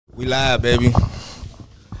We live, baby. All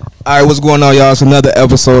right, what's going on, y'all? It's another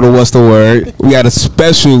episode of What's the Word. We got a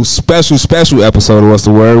special episode of What's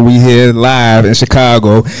the Word. We here live in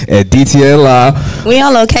Chicago at DTLR. We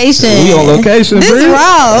on location. This is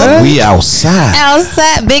raw. We outside.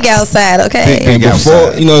 Outside, big outside, okay? And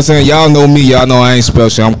before, you know what I'm saying? Y'all know me. Y'all know I ain't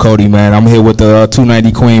special. I'm Cody, man. I'm here with the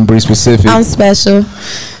 290 Queen, Bree Specific. I'm special.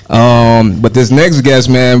 But this next guest,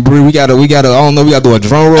 man, Bree, we gotta, I don't know, we gotta do a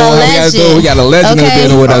drum roll. We got a legend in the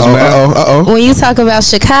building with us, man. When you talk about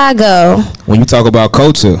Chicago, when you talk about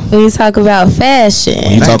culture, when you talk about fashion,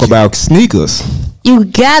 when you talk about sneakers, you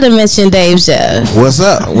gotta mention Dave Jeff. What's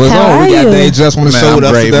up? What's on? We got Dave Jeff on the show with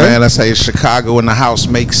us today. Man, I say Chicago in the house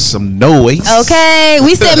makes some noise. Okay,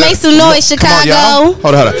 we said make some noise, Chicago. On,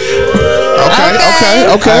 hold on.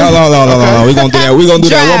 Okay. Hold on. We gonna do that. We gonna do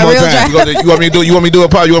that one more time. You want me to do it? You want me to do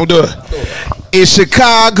it, Paul? You want me to do it? It's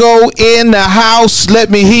Chicago in the house. Let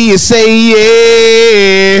me hear you say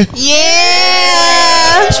yeah.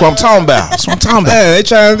 Yeah. That's what I'm talking about. Yeah, they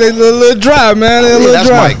trying to little dry, man. That's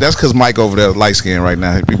dry. Mike. That's because Mike over there light skin right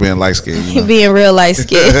now. He being light skin. He being real light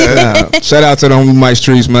skin. Shout out to the homie Mike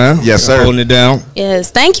Streets, man. Yes, sir. Holding it down.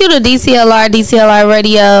 Yes. Thank you to DTLR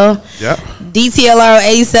Radio. Yep. DTLR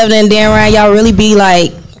 87 and Dan Ryan. Y'all really be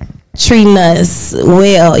like treating us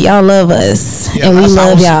well. Y'all love us, and we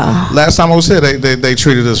love y'all. Last time I was here, they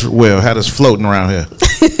treated us well. Had us floating around here.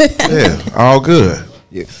 Yeah, all good.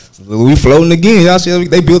 Yeah, we floating again. Y'all see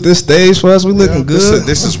they built this stage for us. We looking good.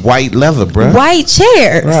 This is white leather, bro. White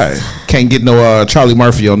chairs. Right. Can't get no Charlie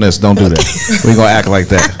Murphy on this. Don't do that. We gonna act like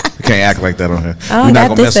that. We can't act like that on here. We're not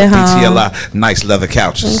gonna mess with DTLR. Nice leather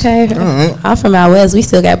couches. Okay. I'm from out west. We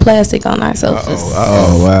still got plastic on our sofas.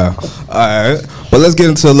 Oh wow. All right. But let's get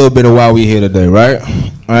into a little bit of why we here today, right?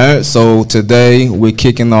 All right. So today we're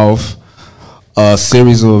kicking off a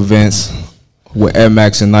series of events with Air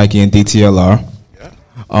Max and Nike and DTLR.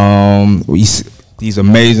 We see these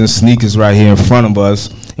amazing sneakers right here in front of us,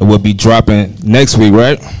 and we'll be dropping next week,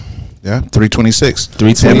 right? Yeah, 326.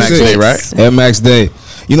 326. Air Max Day, right? Air Max Day.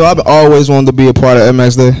 You know, I've always wanted to be a part of Air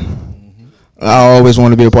Max Day. I always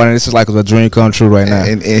want to be a part of it. This is like a dream come true right now.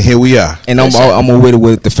 And here we are. And I'm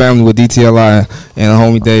with the family with DTLR and the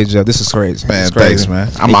homie Dave Jeff. This is crazy. Man, this is crazy. Thanks, man.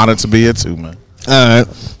 I'm honored to be here too, man. All right.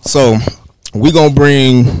 So we're going to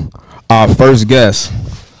bring our first guest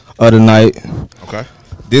of the night. Okay.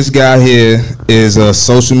 This guy here is a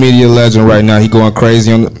social media legend right now. He's going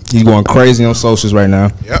crazy on socials right now.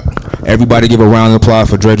 Yep. Everybody give a round of applause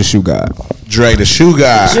for Dre The Shoe God. Dre The Shoe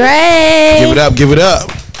God. Dre. Give it up.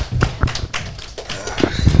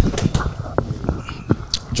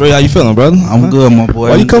 Dre, how you feeling, brother? I'm good, my boy.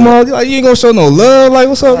 Why you come on? Like, you ain't gonna show no love? Like,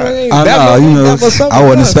 what's up, man? I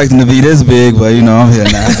wasn't expecting to be this big, but you know, I'm here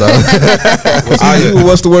now. So,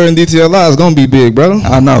 what's the word in DTLR? It's gonna be big, brother.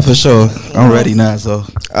 I know for sure. I'm ready now. So, all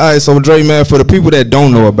right. So, Dre, man, for the people that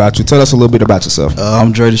don't know about you, tell us a little bit about yourself.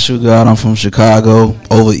 I'm Dre The Shoe God. I'm from Chicago,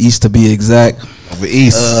 over east to be exact. Over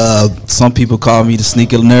east. Some people call me the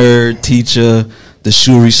sneaker nerd, teacher, the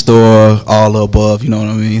shoe restore, all the above, you know what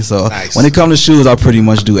I mean? So nice. When it comes to shoes, I pretty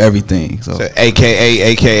much do everything. So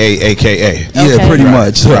AKA. Yeah, pretty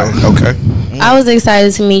much. Right. Okay. I was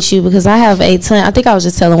excited to meet you because I have a ton. I think I was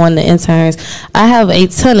just telling one of the interns, I have a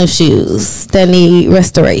ton of shoes that need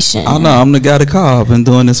restoration. I know. I'm the guy to call. I've been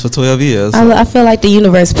doing this for 12 years. So. I feel like the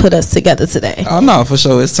universe put us together today. I know, for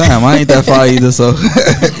sure. It's time. I ain't that far either. So,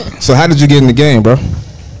 so how did you get in the game, bro?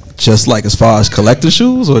 Just like as far as collecting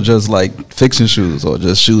shoes, or just like fixing shoes, or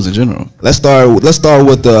just shoes in general? Let's start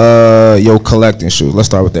with the your collecting shoes. Let's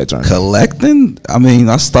start with that journey. Collecting? I mean,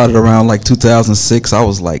 I started around like 2006. I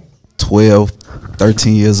was like 12,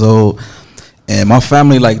 13 years old, and my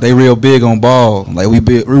family, like, they real big on ball. Like,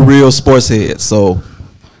 we're real sports heads. So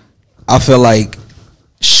I feel like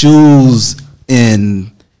shoes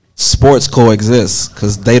in sports coexist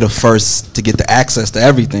because they the first to get the access to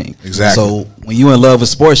everything. Exactly. So when you in love with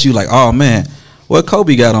sports, you like, oh man, what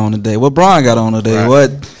Kobe got on today? What Bron got on today? Right.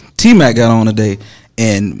 What T-Mac got on today?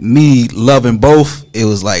 And me loving both, it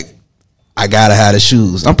was like, I gotta have the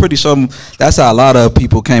shoes. I'm pretty sure that's how a lot of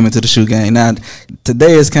people came into the shoe game. Now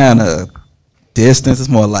today it's kind of distance. It's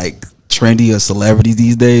more like trendy or celebrities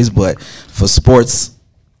these days. But for sports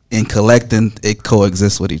and collecting, it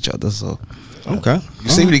coexists with each other. So. Okay. You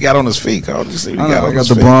see what he got on his feet, Carl? You see what he got on his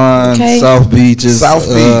feet? I got the Bron, South Beaches. South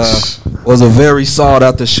Beach. Was a very sought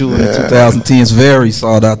after shoe in the 2010s. Very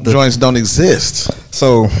sought after. Joints don't exist.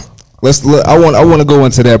 So let's look. I want to go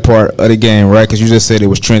into that part of the game, right? Because you just said it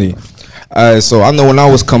was trendy. All right. So I know when I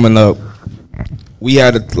was coming up, we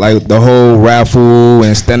had like the whole raffle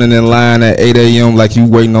and standing in line at 8 a.m. like you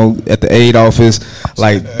waiting on at the aid office.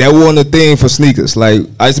 Like that wasn't a thing for sneakers. Like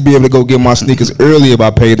I used to be able to go get my sneakers early if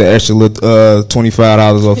I paid the extra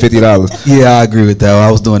 $25 or $50. Yeah, I agree with that.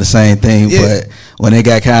 I was doing the same thing, but when it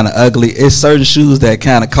got kind of ugly, it's certain shoes that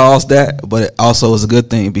kind of caused that, but it also was a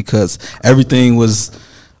good thing because everything was,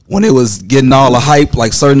 when it was getting all the hype,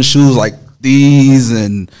 like certain shoes like these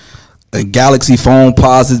and Galaxy Foam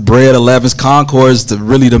Posits, Bread 11s, Concords,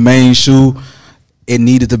 really the main shoe, it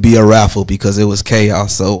needed to be a raffle because it was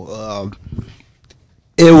chaos. So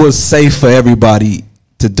it was safe for everybody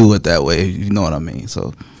to do it that way. You know what I mean?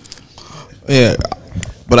 So yeah,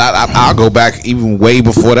 but I'll go back even way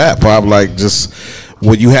before that. Probably like just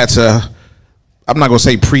when you had to. I'm not gonna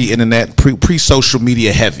say pre-internet, pre-social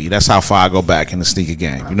media heavy. That's how far I go back in the sneaker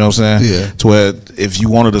game. You know what I'm saying? Yeah. To where if you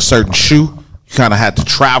wanted a certain shoe, you kind of had to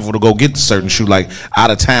travel to go get the certain shoe, like out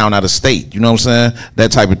of town, out of state. You know what I'm saying?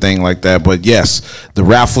 That type of thing like that. But yes, the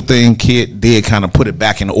raffle thing, Kid did kind of put it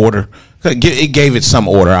back in order. It gave it some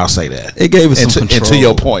order. I'll say that. It gave it some control. And to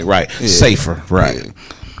your point, right? Yeah. Safer, right?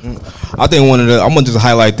 Yeah. I think I'm gonna just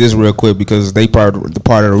highlight this real quick because they part of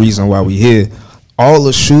the reason why we here. All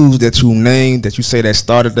the shoes that you named, that you say that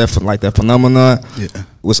started that phenomenon,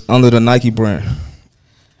 was under the Nike brand.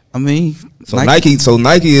 I mean, so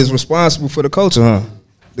Nike is responsible for the culture, huh?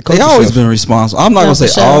 They always been responsible. I'm not gonna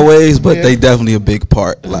say always, but they definitely a big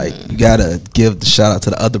part. Like you gotta give the shout out to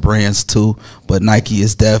the other brands too, but Nike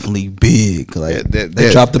is definitely big. Like they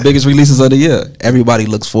drop the biggest releases of the year. Everybody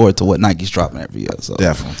looks forward to what Nike's dropping every year. So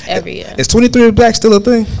definitely every year. Is 23 Black still a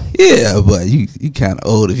thing? Yeah, but you kind of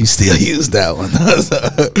old if you still use that one.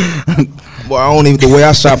 Well, I don't even. The way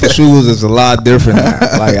I shop for shoes is a lot different now.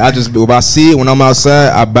 Like if I see it when I'm outside,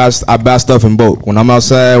 I buy stuff in bulk. When I'm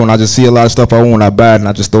outside, when I just see a lot of stuff I want, I buy it and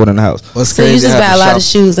I just throw it in the house. What's so crazy, you just buy a lot of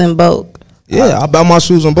shoes in bulk? Yeah, I buy my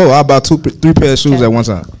shoes in bulk. I buy 3 pairs of shoes at one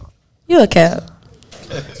time. You a cap.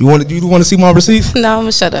 You want to see my receipts? No, I'm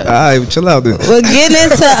gonna shut up. All right, chill out then. Well, getting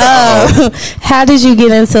into how did you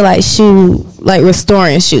get into like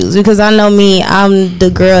restoring shoes? Because I know me, I'm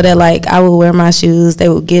the girl that like I would wear my shoes, they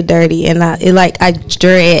would get dirty, and I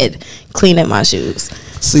dread cleaning my shoes.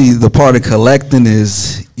 See, the part of collecting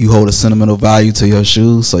is you hold a sentimental value to your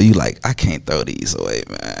shoes, so you like, I can't throw these away,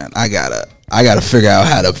 man. I gotta figure out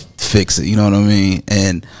how to fix it. You know what I mean?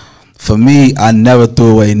 And for me, I never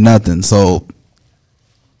threw away nothing. So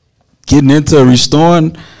getting into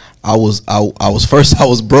restoring, I was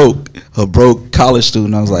broke, a broke college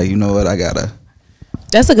student. I was like, you know what, I gotta.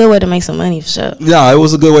 That's a good way to make some money for sure. Yeah, it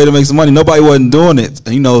was a good way to make some money. Nobody wasn't doing it.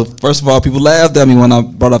 You know, first of all, people laughed at me when I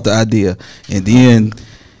brought up the idea, and then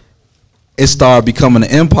it started becoming an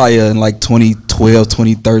empire in like 2012,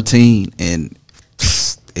 2013, and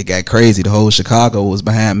it got crazy. The whole Chicago was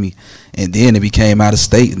behind me, and then it became out of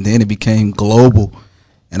state, and then it became global.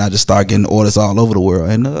 And I just started getting orders all over the world,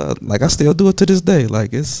 and like I still do it to this day.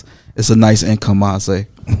 Like it's a nice income, I say.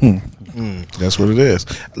 That's what it is.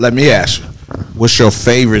 Let me ask you, what's your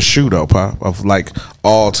favorite shoe though, Pop, of like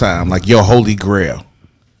all time, like your holy grail?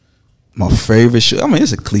 My favorite shoe. I mean,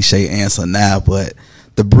 it's a cliche answer now, but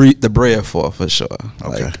the Bread for sure.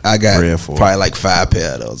 Okay. Like I got probably like 5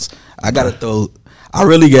 pair of those. I gotta throw. I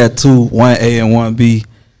really got 2, 1A and 1B.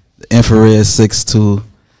 The infrared 6.2.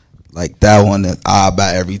 Like that one that I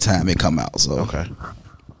buy every time it come out. So okay.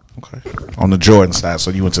 On the Jordan side,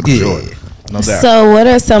 so you went to the Jordan, no doubt. So what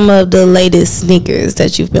are some of the latest sneakers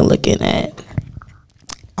that you've been looking at?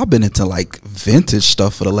 I've been into like vintage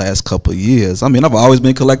stuff for the last couple of years. I mean, I've always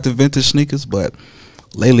been collecting vintage sneakers, but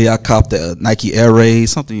lately I copped the Nike Air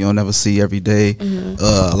Raids, something you'll never see every day.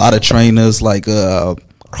 A lot of trainers like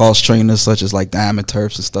cross trainers such as like Diamond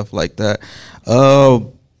Turfs and stuff like that.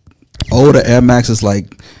 Older Air Maxes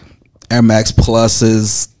like Air Max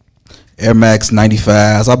Pluses, Air Max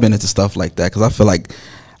 95s. I've been into stuff like that because I feel like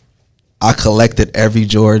I collected every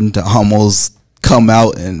Jordan to almost come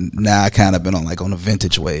out, and now I kind of been on a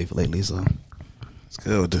vintage wave lately. So it's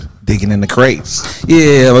good digging in the crates.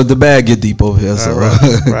 Yeah, but the bag get deep over here. So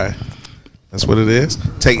right. That's what it is.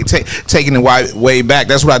 Taking it way back.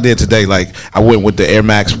 That's what I did today. Like I went with the Air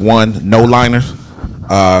Max 1 no liner.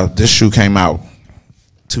 This shoe came out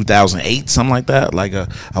 2008, something like that, like a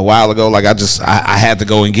while ago. Like I had to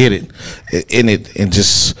go and get it in it and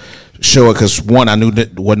just show it because one, I knew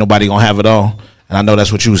that wasn't nobody gonna have it on, and I know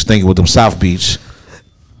that's what you was thinking with them South Beach.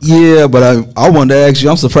 Yeah, but I wanted to ask you.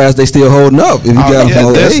 I'm surprised they still holding up. If you got them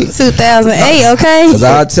from 08. 2008, okay. Because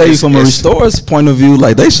I tell you, from a restorer's point of view,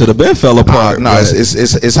 like they should have been fell apart. No,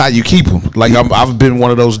 it's how you keep them. Like I've been one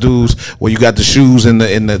of those dudes where you got the shoes in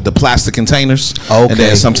the plastic containers. Okay. And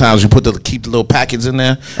then sometimes you keep the little packets in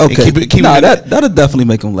there. Okay. That'll definitely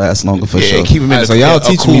make them last longer for sure. Keep them in. So y'all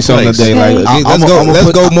teaching me something today. Like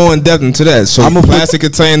let's go more in depth into that. So I'm a plastic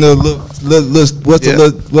container. What's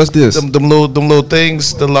this? Them little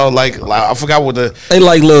things. The little like I forgot what they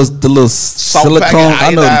like the little silicone.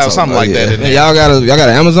 I know something like that. Y'all got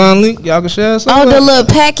an Amazon link. Y'all can share something. Oh, the little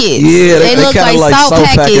packets. Yeah, they look like salt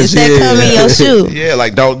packets that come in your shoe. Yeah,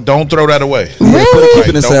 like don't throw that away. Really? Keep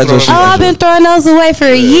it inside your shoe. Oh, I've been throwing those away for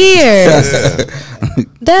years.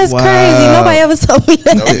 That's crazy. Nobody ever told me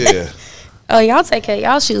that. Oh, y'all take care of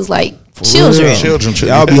y'all shoes like children.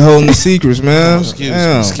 Y'all be holding the secrets, man.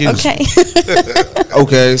 Excuse me. Okay.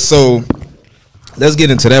 Okay, so let's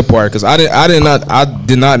get into that part because I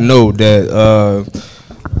did not know that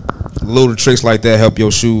little tricks like that help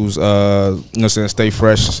your shoes, you know what I'm saying, stay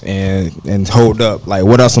fresh and hold up. Like,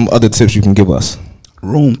 what are some other tips you can give us?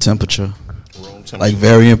 Room temperature. Like,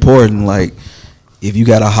 very important. Like, if you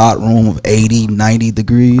got a hot room of 80, 90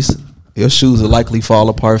 degrees, your shoes will likely fall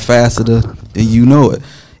apart faster than you know it.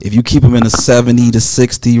 If you keep them in a 70 to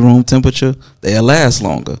 60 room temperature, they'll last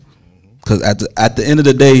longer. Because at the end of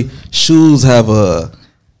the day, shoes have a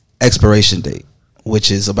expiration date,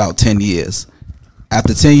 which is about 10 years.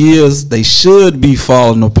 After 10 years, they should be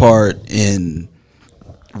falling apart and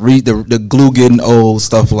the glue getting old,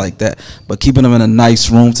 stuff like that. But keeping them in a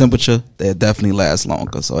nice room temperature, they'll definitely last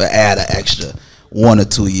longer. So add an extra 1 or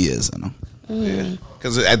 2 years in them. Yeah.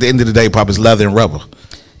 Because at the end of the day, Pop, it's leather and rubber.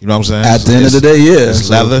 You know what I'm saying? At the end of the day, yeah. It's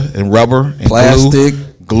leather and rubber and plastic.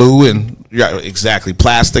 Glue and exactly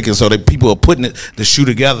plastic, and so people are putting the shoe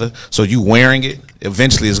together. So you wearing it,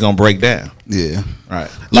 eventually it's gonna break down. Yeah, right.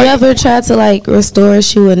 You ever tried to like restore a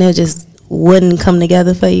shoe and it just wouldn't come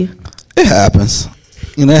together for you? It happens.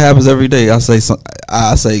 You know, it happens every day. I say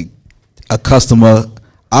a customer,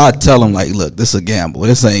 I tell them like, look, this is a gamble.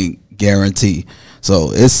 This ain't guarantee.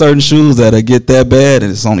 So it's certain shoes that'll get that bad,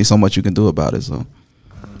 and it's only so much you can do about it. So.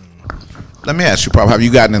 Let me ask you, Pop, have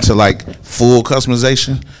you gotten into like full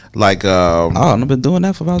customization? Like, I've been doing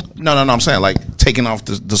that for about. No. I'm saying like taking off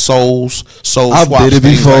the soles. I did it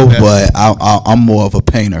before, like, but I'm more of a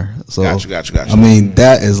painter. So got you. I mean,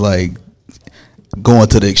 that is like going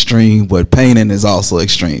to the extreme, but painting is also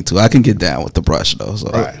extreme too. I can get down with the brush though.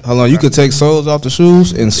 So hold on, you could take soles off the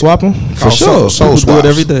shoes and swap them for sure. Soul do it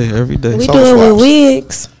every day. We do it with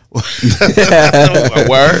wigs.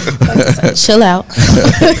 Word. Chill out.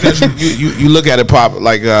 you look at it, Pop,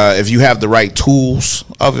 like if you have the right tools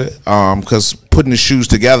of it, because putting the shoes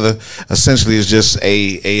together essentially is just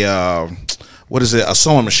a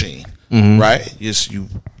sewing machine, right? You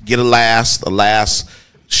get a last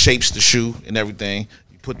shapes the shoe and everything.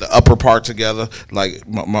 Put the upper part together, like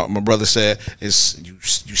my brother said, is you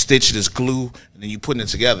stitch it as glue, and then you putting it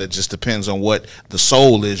together. It just depends on what the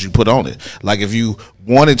sole is you put on it. Like if you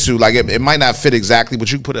wanted to, like it might not fit exactly,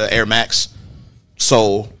 but you could put an Air Max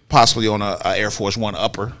sole possibly on a Air Force One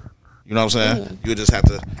upper. You know what I'm saying? You just have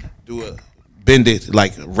to bend it,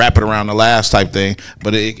 like wrap it around the last type thing,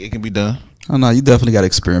 but it can be done. Oh no, you definitely got to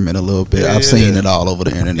experiment a little bit. I've seen it all over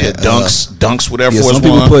the internet. Yeah, dunks with Air Force One. Some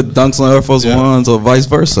people put dunks on Air Force Ones or vice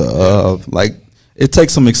versa. Like it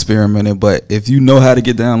takes some experimenting, but if you know how to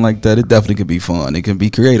get down like that, it definitely can be fun. It can be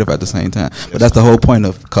creative at the same time. But that's the whole point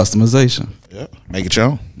of customization. Yeah, make it your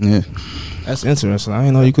own. Yeah, that's interesting. I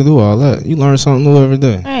didn't know you could do all that. You learn something new every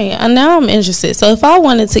day. Hey, and now I'm interested. So if I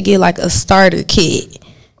wanted to get like a starter kit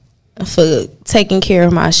for taking care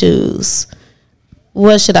of my shoes,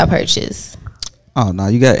 what should I purchase? Oh no,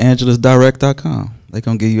 you got AngelusDirect.com. They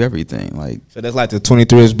gonna give you everything. Like so, that's like the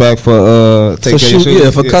 23 back for take care of your shoes.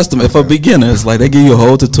 Yeah, for customer, for beginners. Like they give you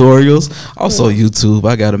whole tutorials. Also YouTube,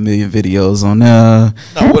 I got a million videos on there.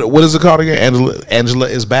 No, what is it called again? Angela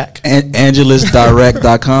is back.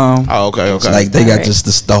 AngelusDirect.com. Oh, okay. Like they got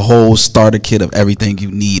just the whole starter kit of everything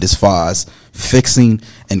you need as far as fixing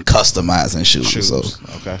and customizing shoes. So,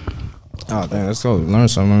 okay. Oh damn, let's go learn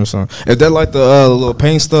something. Is that like the little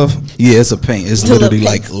paint stuff? Yeah, it's a paint. It's literally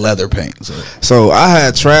like leather paint. So I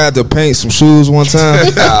had tried to paint some shoes one time.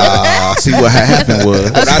 See what happened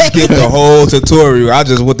was I skipped the whole tutorial. I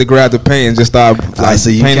just went to grab the paint and just started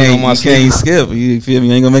painting on my skin. You can't skip. You feel me?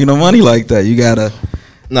 You ain't gonna make no money like that. You gotta.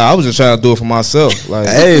 No, I was just trying to do it for myself. Like,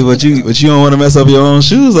 hey, but you don't want to mess up your own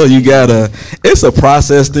shoes, though. You gotta. It's a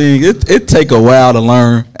process thing. It take a while to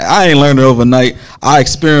learn. I ain't learned it overnight. I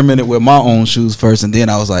experimented with my own shoes first, and then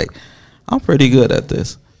I was like, I'm pretty good at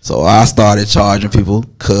this. So I started charging people,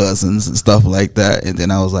 cousins and stuff like that, and then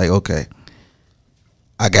I was like, okay,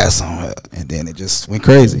 I got some, and then it just went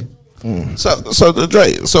crazy. So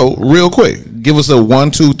Dre, so real quick, give us a 1,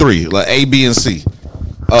 2, 3, like A, B, and C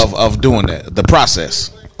of doing that. The process.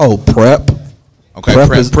 Oh, prep. Okay,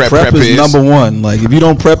 Prep is number one. Like if you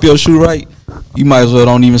don't prep your shoe right, you might as well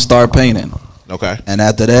don't even start painting. Okay. And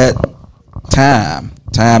after that, time.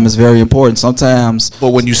 Time is very important. Sometimes But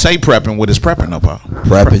when you say prepping, what is prepping about?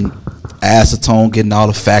 prepping, acetone, getting all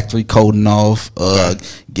the factory coating off,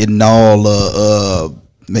 getting all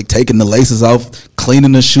taking the laces off,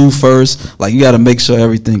 cleaning the shoe first. Like you got to make sure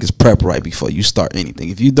everything is prepped right before you start anything.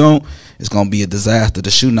 If you don't, it's gonna be a disaster.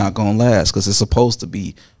 The shoe not gonna last because it's supposed to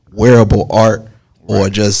be wearable art, or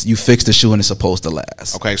just you fix the shoe and it's supposed to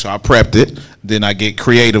last. Okay, so I prepped it, then I get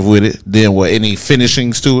creative with it. Then what? Any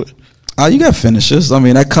finishings to it? You got finishes. I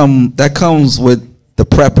mean, that comes with the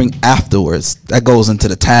prepping afterwards. That goes into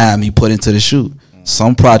the time you put into the shoe.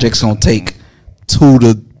 Some projects gonna take 2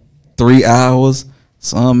 to 3 hours.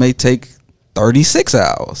 Some may take 36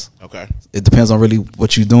 hours. Okay. It depends on really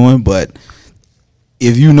what you're doing, but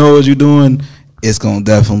if you know what you're doing, it's gonna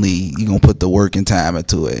definitely, you're gonna put the work and time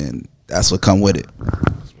into it, and that's what come with it.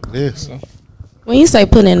 That's what it is. When you say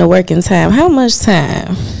put in the work and time, how much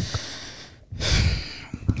time?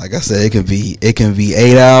 Like I said, it can be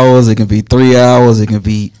 8 hours, it can be 3 hours, it can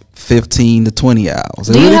be 15 to 20 hours.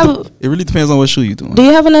 It really depends on what shoe you're doing. Do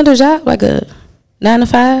you have another job, like a 9 to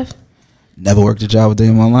 5? Never worked a job a day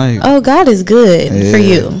in my life. Oh, God is good for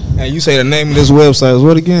you. And you say the name of this website is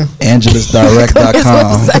what again?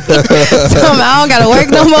 AngelusDirect.com. I don't gotta work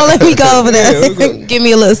no more. Let me go over there. Yeah, Give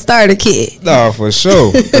me a little starter kit. No, for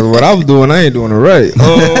sure. 'Cause what I was doing, I ain't doing it right.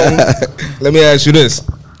 Let me ask you this.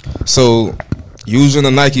 So, using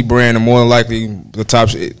the Nike brand, and more than likely the top,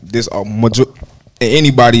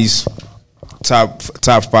 anybody's top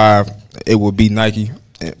 5, it would be Nike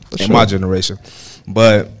in my generation.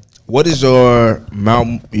 But what is your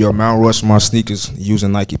Mount Rushmore sneakers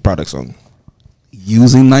using Nike products on?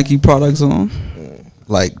 Using Nike products on?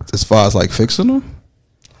 Like as far as like fixing them?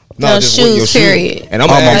 No, shoes, period. And I'm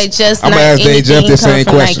gonna ask Dave Jeff the same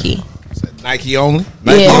question. Nike only?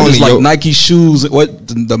 Nike Yeah. only. Just like Nike shoes. What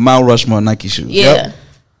the Mount Rushmore Nike shoes? Yeah. Yep.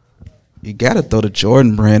 You gotta throw the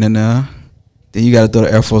Jordan brand in there. Then you gotta throw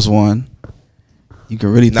the Air Force One. You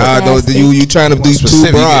can really throw you trying to be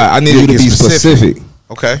too broad. I need you to be specific.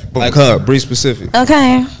 Okay. Boom. Like her, be specific.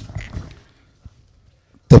 Okay.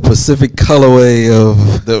 the Pacific colorway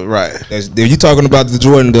of the right. If you talking about the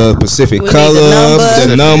Jordan, the Pacific We need color,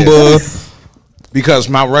 the number. Because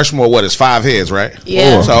Mount Rushmore, what is 5 heads, right?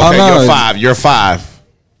 Yeah. So okay, no. you're 5. You're 5.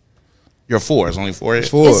 You're 4. It's only 4 heads.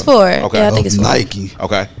 It's 4. Okay. Yeah, I think it's 4. Nike.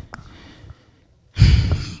 Okay.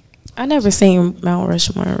 I never seen Mount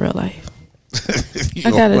Rushmore in real life. You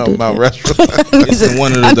I gotta do Mount that. Rushmore. It's in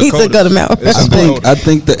one of the I need to Dakotas. go to Mount It's in Rushmore. I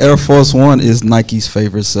think the Air Force One is Nike's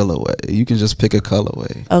favorite silhouette. You can just pick a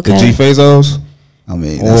colorway. The Okay. G Fazos. I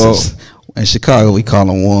mean, Well- that's just, in Chicago we call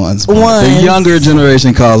them ones. But Ones. The younger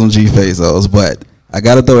generation calls them G Fazos, but I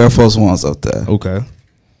gotta throw Air Force Ones up there. Okay.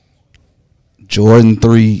 Jordan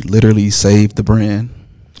 3 literally saved the brand.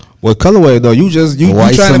 What colorway though? You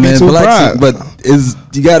White trying to be cement, too black proud. cement,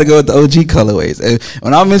 but you got to go with the OG colorways. And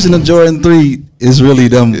when I mention the Jordan 3, it's really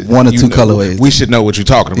them one or two colorways. We should know what you're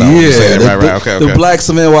talking about. when you say that. Right. Okay. The black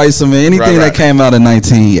cement, white cement, anything Right. that came out in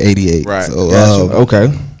 1988. Right. So Gotcha.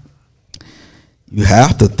 Okay. you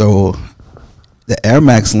have to throw the Air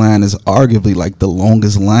Max line is arguably like the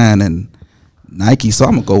longest line in Nike. So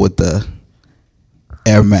I'm gonna go with the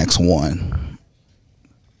Air Max 1.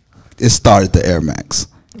 It started the Air Max.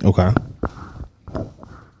 Okay.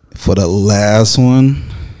 For the last one,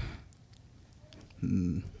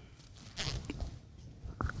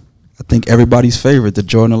 I think everybody's favorite, the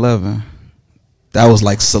Jordan 11. That was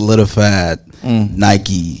like solidified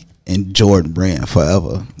Nike and Jordan brand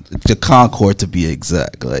forever. The Concord to be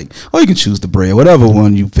exact. Like, or you can choose the brand, whatever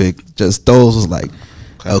one you pick. Just those was like,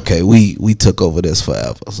 okay, we took over this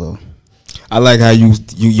forever. So I like how you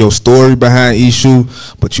your story behind each shoe,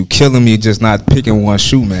 but you killing me just not picking one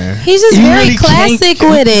shoe, man. He's just You very really classic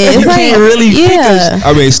with it. It's you like, can't really yeah.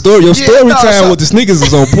 I mean, your story no, time so- with the sneakers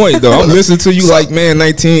is on point though. I'm listening to you like, man,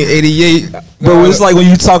 1988. but it's like when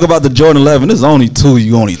you talk about the Jordan 11, there's only two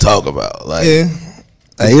you only talk about. Like, yeah.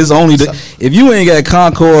 like, it's only if you ain't got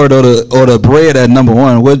Concord or the bread at number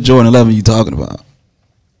 1, what Jordan 11 you talking about?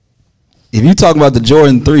 If you talking about the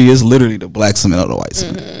Jordan 3, it's literally the black cement or the white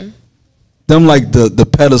cement. Them like the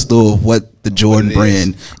pedestal of what the Jordan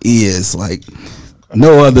brand is. Like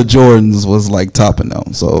no other Jordans was like topping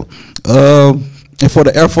them. So and for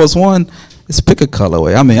the Air Force One, It's pick a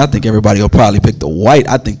colorway. I mean, I think everybody will probably pick the white.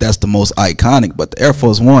 I think that's the most iconic. But the Air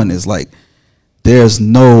Force One is like, there's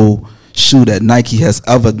no shoe that Nike has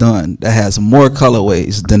ever done that has more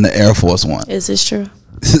colorways than the Air Force One. Is this true?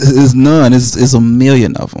 It's none. It's a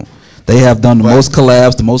million of them. They have done the most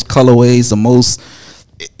collabs, the most colorways, the most.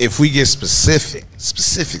 If we get specific,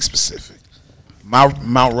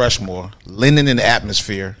 Mount Rushmore, Linen in the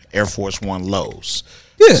Atmosphere, Air Force One lows.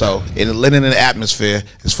 Yeah. So in the Linen in the Atmosphere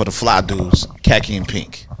is for the fly dudes, khaki and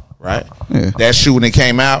pink, right? Yeah. That shoe when it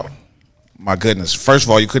came out, my goodness. First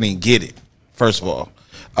of all, you couldn't even get it. First of all,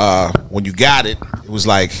 when you got it, it was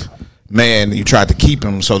like, man, you tried to keep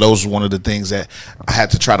them. So those were one of the things that I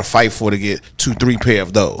had to try to fight for to get 2-3 pair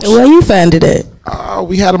of those. Where you found it at?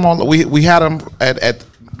 We had them on. We had them at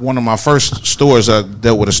one of my first stores.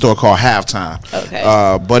 Dealt with a store called Halftime. Okay.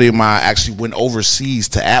 Buddy of mine actually went overseas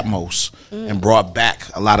to Atmos and brought back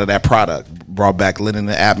a lot of that product. Brought back Linen in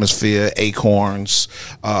the Atmosphere, Acorns,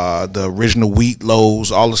 the original Wheat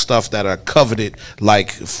Lows, all the stuff that are coveted like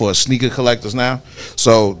for sneaker collectors now.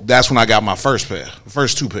 So that's when I got my first pair,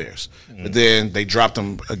 first 2 pairs. But then they dropped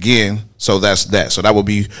them again. So that's that. So that would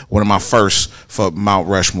be one of my first for Mount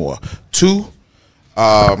Rushmore. 2.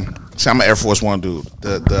 See, I'm an Air Force One dude.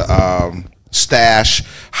 The Stash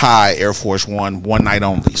High Air Force One night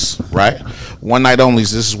onlys, right? One night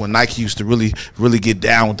onlys. This is when Nike used to really get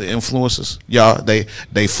down with the influencers. Y'all,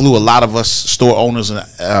 they flew a lot of us store owners and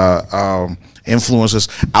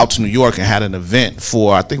influencers out to New York and had an event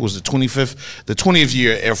for, I think it was the 20th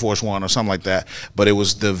year Air Force One or something like that. But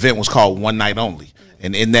the event was called One Night Only,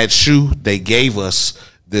 and in that shoe they gave us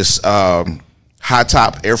this high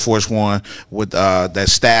top Air Force One with that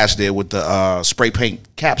Stash there with the spray paint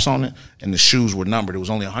caps on it, and the shoes were numbered. It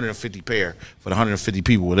was only 150 pair for the 150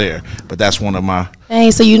 people were there. But that's one of my.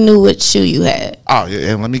 Dang, so you knew what shoe you had. Oh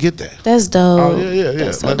yeah, and let me get that. That's dope. Oh yeah.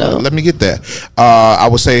 That's so dope. Let me get that. I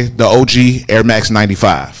would say the OG Air Max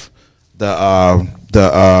 95, the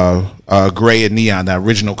gray and neon, the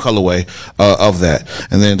original colorway of that.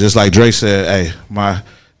 And then just like Dre said, hey,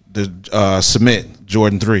 the cement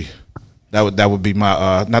Jordan 3. That would be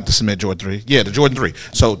my not the cement Jordan 3. Yeah, the Jordan 3.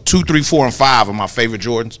 So 2, 3, 4, and 5 are my favorite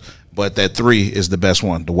Jordans, but that 3 is the best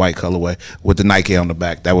one, the white colorway with the Nike on the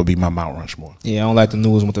back. That would be my Mount Rushmore. Yeah, I don't like the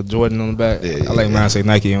news with the Jordan on the back. Yeah, I like mine say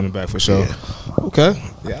Nike on the back for sure. Yeah. Okay.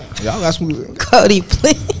 Yeah. Y'all got some. Cody,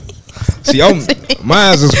 please. See,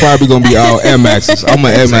 mine's is probably gonna be all Air Maxes. I'm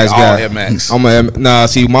an Air Max guy. All Air Max.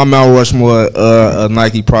 See, my Mount Rushmore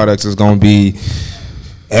Nike products is gonna be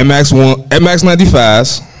Air Max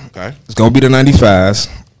 95s. Okay. It's gonna be the 95s.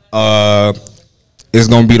 It's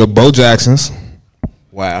gonna be the Bo Jacksons.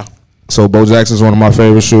 Wow. So Bo Jackson's one of my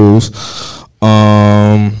favorite shoes.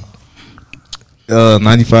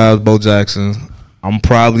 95s Bo Jackson. I'm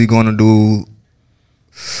probably gonna do.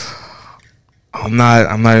 I'm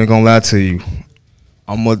not even gonna lie to you.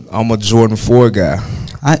 I'm a Jordan 4 guy.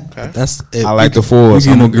 I like the 4s.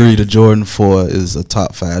 We can agree the Jordan 4 is a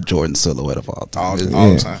top 5 Jordan silhouette of all time.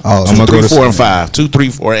 All time. I'm 2, 3, 4, and 5. 2, 3,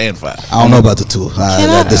 4, and 5. I don't know about the 2.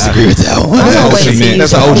 I disagree with that one.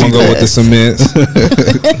 That's an OG. I'm gonna go with the cements.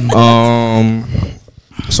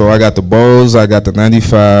 So I got the Bows. I got the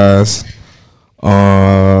 95s.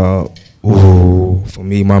 For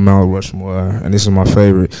me, my Mount Rushmore, and this is my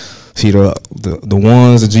favorite. See the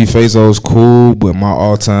ones, the G Fazos cool, but my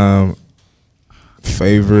all-time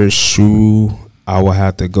favorite shoe, I would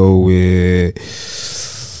have to go with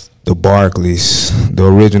the Barclays, the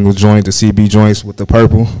original joint, the CB joints with the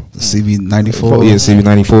purple, the CB94. Yeah,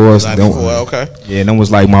 CB94s. 94, okay. Yeah, that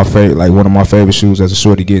was like my favorite, like one of my favorite shoes as a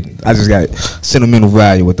shorty. I just got sentimental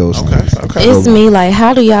value with those. Okay. It's me. Like,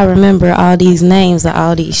 how do y'all remember all these names of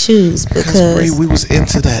all these shoes? Because we was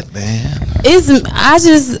into that, man.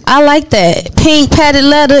 I like that pink padded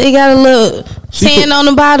leather. It got a little tan on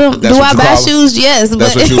the bottom. Do I buy shoes? Yes.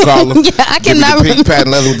 That's what you call them? Yeah, I cannot remember. Pink padded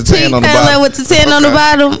leather with the tan on the bottom. With the tan on the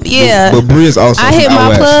bottom. Yeah. But Bria's also I hit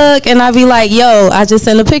my plug and I be like, yo, I just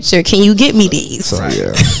sent a picture. Can you get me these? So,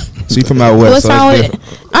 yeah. She from out west. What's wrong with it?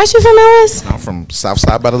 Aren't you from out west? I'm from South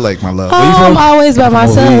Side by the lake, my love. I'm always by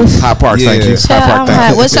myself. High Park, thank you. High Park,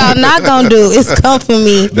 thank you. What y'all not gonna do is come for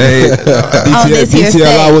me.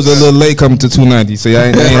 DTLR was a little late coming to 290, so y'all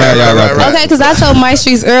ain't had y'all right. Okay, because I told Mike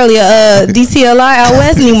Streets earlier, DTLR out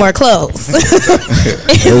west need more clothes.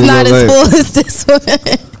 It's not as full as this one.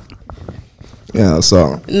 Yeah,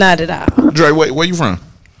 so not at all. Dre, where you from?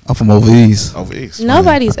 I'm from over east. Over east.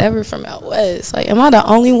 Nobody's ever from out west. Like, am I the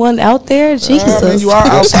only one out there? Jesus. Man, you are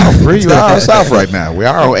out south, Bree. You are out south right now. We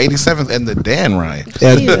are on 87th and the Dan Ryan.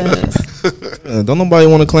 Don't nobody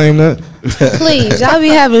want to claim that. Please, y'all be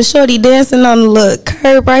having shorty dancing on the little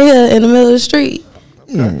curb right here in the middle of the street.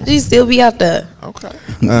 She still be out there. Okay.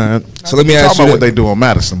 So let me ask Talk you about what they do on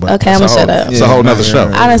Madison, but Okay, I'ma shut up. It's a whole nother show.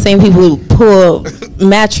 I done seen people who pull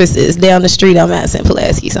mattresses down the street on Madison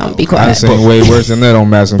Pulaski, so I'm be I quiet. seen way worse than that on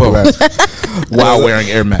Madison Pulaski. While wearing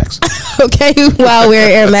Air Max. Okay, while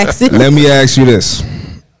wearing Air Maxes. Let me ask you this,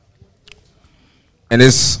 and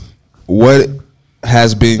it's what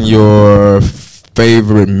has been your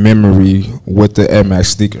favorite memory with the Air Max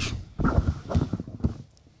sneakers?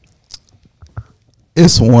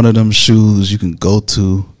 It's one of them shoes you can go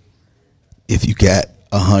to if you got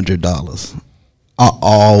 $100. I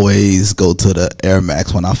always go to the Air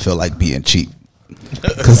Max when I feel like being cheap,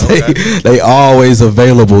 because they always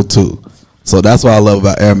available too. So that's what I love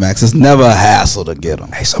about Air Max. It's never a hassle to get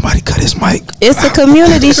them. Hey, somebody cut his mic. It's a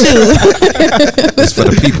community shoe. It's for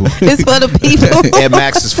the people. It's for the people. Air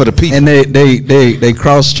Max is for the people. And they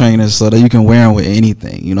cross trainers so that you can wear them with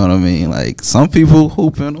anything. You know what I mean? Like some people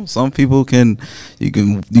hoop in them. Some people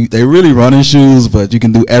they really running shoes, but you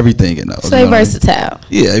can do everything in those. So they versatile.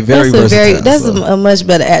 Yeah, very versatile. That's a much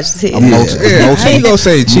better adjective. How you gonna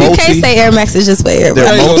say cheap? You can't say Air Max is just for everybody.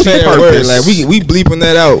 How you gonna say that word? Like we bleeping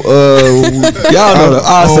that out. Y'all know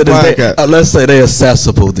let's say they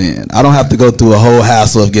accessible. Then I don't have to go through a whole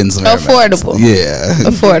hassle of getting some Air Max. Affordable. Yeah,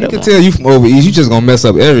 affordable. I can tell you from overseas, you just gonna mess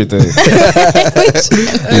up everything. Yeah,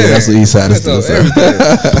 that's what East Side is doing.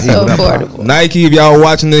 Affordable. Nike, if y'all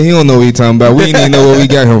watching it, he don't know what he talking about. We didn't even know where we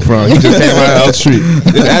got him from. He just came out of the street.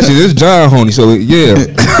 Actually, this is John Honey, so yeah.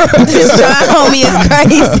 This John homie is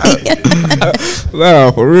crazy.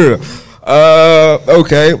 Wow, for real.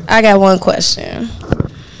 Okay. I got one question.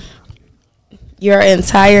 Your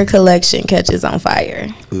entire collection catches on fire.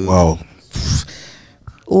 Whoa.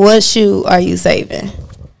 What shoe are you saving?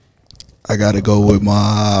 I gotta go with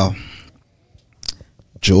my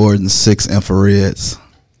Jordan 6 infrareds.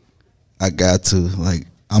 I got to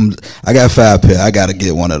I got 5 pair. I gotta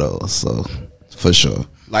get one of those. So for sure.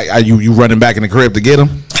 Like, are you running back in the crib to get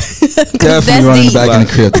them? Definitely running back in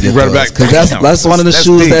the crib to get Running those. back, Because that's one of the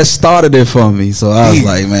shoes that started it for me. So I was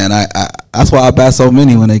like, man, I that's why I buy so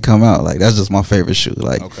many when they come out. Like that's just my favorite shoe.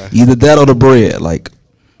 Like either that or the bread. Like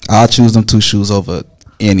I'll choose them 2 shoes over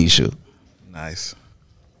any shoe. Nice.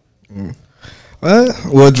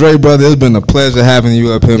 Well, Dre, brother, it's been a pleasure having you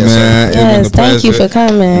up here, man. It's been a thank you pleasure. for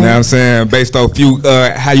coming. You know what I'm saying? Based on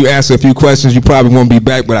how you answer a few questions, you probably won't be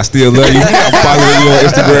back, but I still love you. I'm following you on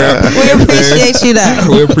Instagram. We appreciate you, though.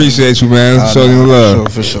 We appreciate you, man. Show you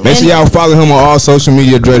love. For sure. Make sure y'all follow him on all social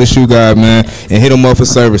media, Dre The Shoe God, man, and hit him up for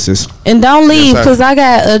services. And don't leave, because I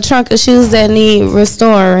got a trunk of shoes that need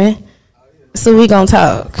restoring. So we gonna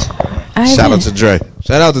talk. Shout out to Dre.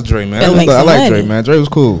 Shout out to Dre, man. Better make I some like money. Dre, man. Dre was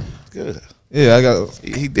cool. Good. Yeah, I got.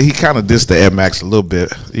 He kind of dissed the Air Max a little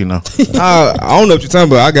bit, you know. I don't know what you're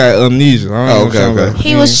talking about. I got amnesia. I don't know what you're talking about.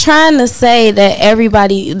 He was trying to say that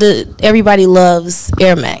everybody loves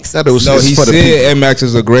Air Max. That was No, it's he for the said people. Air Max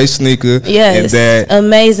is a great sneaker. Yes, and that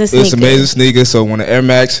amazing sneaker. it's amazing sneaker. So when the Air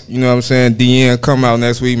Max, you know what I'm saying, DN come out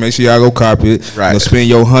next week, make sure y'all go cop it. Right. You know, spend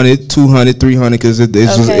your 100, 200, 300 because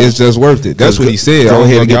it's just worth it. That's what he said. Go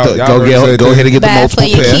ahead and get the Buy multiple for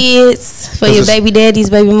your pair. kids, for your baby daddies,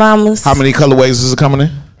 baby mamas. How many colorways is it coming in?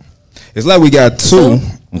 It's like we got 2.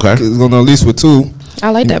 Okay. It's gonna at least with 2. I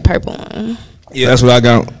like that purple one. Yeah, that's what I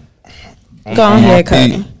got. Go on ahead,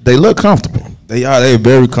 Cody. They look comfortable. They're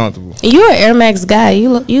very comfortable. You're an Air Max guy.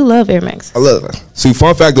 You love Air Max. I love it. See,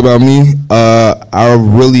 fun fact about me, I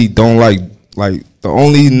really don't like the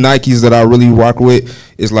only Nikes that I really rock with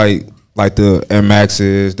is like the Air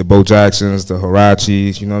Maxes, the Bo Jacksons, the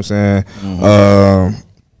Hirachis. You know what I'm saying?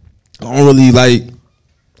 I don't really like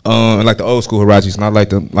the old school Hirachis, not like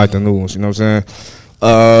the new ones. You know what I'm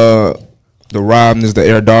saying? The Robins, the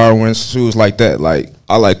Air Darwins, shoes like that. Like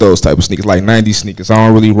I like those type of sneakers, like 90s sneakers. I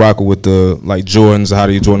don't really rock with the like Jordans. How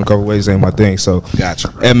do you Jordan colorways ain't my thing. So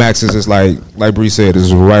Gotcha. Air Maxes is like Bree said,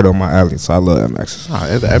 is right on my alley. So I love Air Maxes.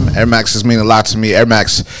 Air Maxes mean a lot to me. Air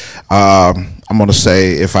Max, I'm gonna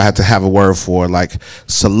say, if I had to have a word for like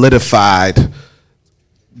solidified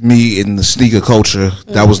me in the sneaker culture,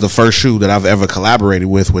 that was the first shoe that I've ever collaborated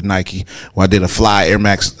with Nike, where I did a fly Air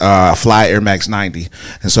Max 90,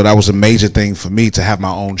 and so that was a major thing for me to have my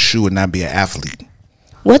own shoe and not be an athlete.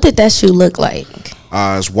 What did that shoe look like?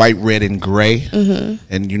 It's white, red, and gray,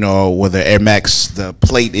 and you know where the Air Max, the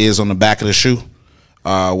plate is on the back of the shoe,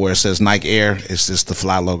 where it says Nike Air, it's just the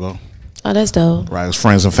fly logo. Oh, that's dope. Right, it's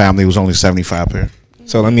friends and family. It was only 75 pair.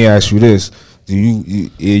 So let me ask you this: do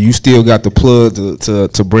you still got the plug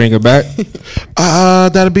to bring it back?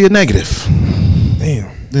 That'd be a negative.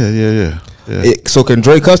 Damn. Yeah. So can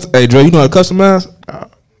Dre Hey Dre, you know how to customize?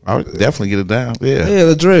 I would definitely get it down. Yeah. Yeah,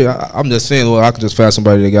 the Dre. I'm just saying, well, I could just find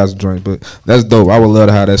somebody that got some joint, but that's dope. I would love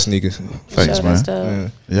to have that sneaker. Thanks, Sure, man. that's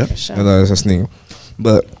dope. Yeah. Sure. I love that sneaker.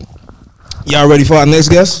 But y'all ready for our next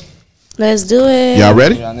guest? Let's do it. Y'all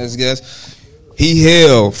ready? Our next guest. He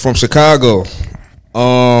hailed from Chicago.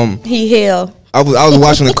 He hail. I was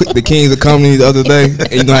watching the Kings of Comedy the other day,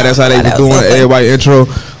 and you know how they was doing everybody intro.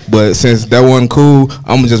 But since that wasn't cool,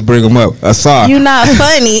 I'm gonna just bring him up. Asar. You not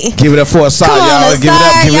funny. Give it up for Ausar, Come on, y'all. Asar. Give it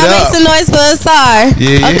up. Give Y'all it make up. some noise for Asar.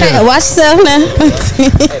 Yeah, Okay, yeah. watch yourself now.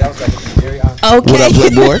 Okay. What up,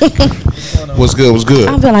 Playboy? What's good? What's good?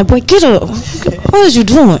 I've been like, boy, get up. What is you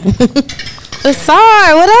doing?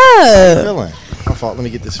 Asar, what up? Feeling. My fault. Let me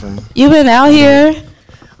get this from You been out here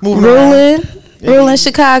moving around. ruling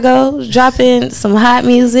Chicago, dropping some hot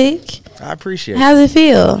music. I appreciate it. How's it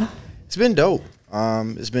feel? It's been dope.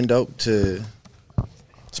 It's been dope to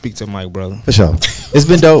Speak to Mike, brother. for sure. It's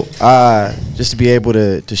been dope. Just to be able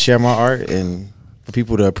to share my art and for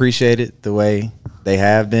people to appreciate it the way they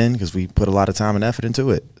have been, because we put a lot of time and effort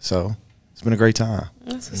into it. So it's been a great time.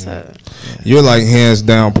 That's what's up. You're like hands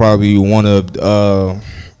down probably one of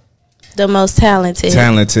The most talented.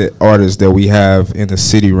 talented artists that we have in the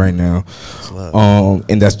city right now.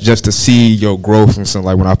 And that's just to see your growth from something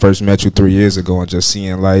like when I first met you 3 years ago, and just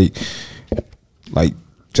seeing like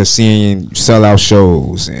just seeing you sell out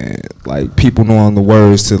shows and like people knowing the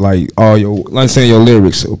words to like all your, like saying your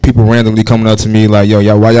lyrics. People randomly coming up to me like,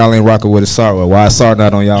 yo, why y'all ain't rocking with Asar? Or why Asar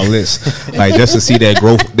not on y'all list? Like just to see that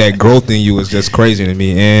growth in you is just crazy to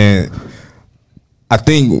me. And I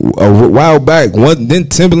think a while back, didn't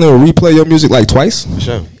Timberland replay your music like twice? For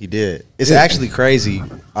sure, he did. It's actually crazy.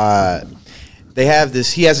 They have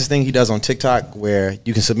this. He has this thing he does on TikTok where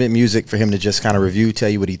you can submit music for him to just kind of review, tell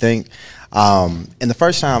you what he think. And the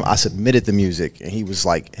first time I submitted the music, and he was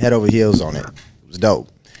like head over heels on it. It was dope.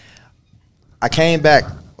 I came back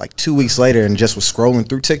like 2 weeks later and just was scrolling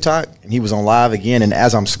through TikTok, and he was on live again. And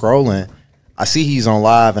as I'm scrolling, I see he's on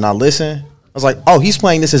live, and I listen. I was like, oh, he's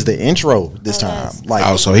playing this as the intro this time. Like,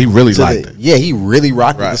 Oh, so he really liked it. Yeah, he really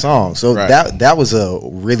rocked with Right. the song. So Right. that was a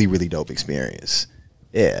really, really dope experience.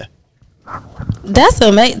 Yeah. That's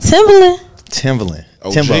amazing. Timberland. Timberland.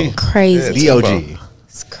 OG. Timbo. Crazy. Yeah, B.O.G.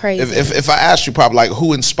 It's crazy. If I asked you, probably like,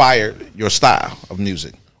 who inspired your style of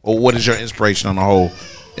music, or what is your inspiration on the whole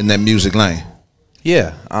in that music lane?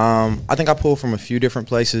 Yeah. I think I pulled from a few different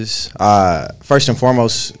places. First and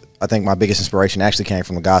foremost, I think my biggest inspiration actually came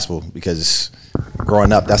from the gospel, because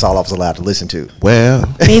growing up, that's all I was allowed to listen to. Well,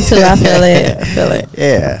 Me too. I feel it. I feel it.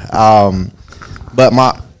 Yeah. But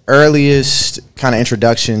my earliest kind of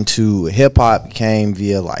introduction to hip hop came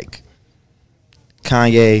via like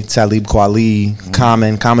Kanye, Talib Kweli,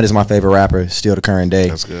 Common. Common is my favorite rapper still to current day.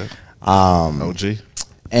 that's good. OG.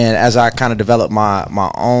 And as I kind of developed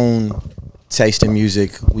my own taste in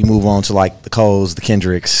music, we move on to like the Coles, the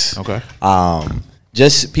Kendricks. Okay.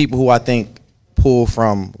 Just people who I think pull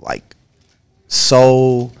from like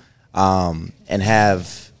soul and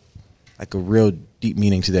have like a real deep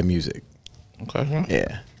meaning to their music. Okay.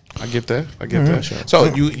 Yeah. I get that. I get that.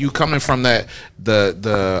 So you coming from that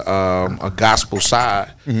a gospel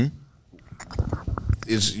side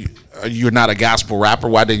is you're not a gospel rapper.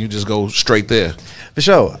 Why didn't you just go straight there? For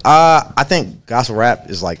sure. I think gospel rap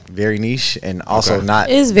is like very niche and also Okay. not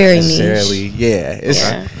It's very niche. necessarily. Yeah,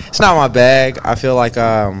 Yeah. it's not my bag. I feel like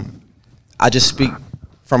I just speak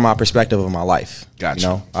from my perspective of my life. Gotcha. You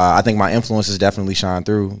know, I think my influences definitely shine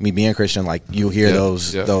through. Me being Christian, like you'll hear Yeah,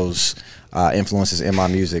 those yeah. those influences in my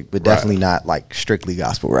music, but definitely not like strictly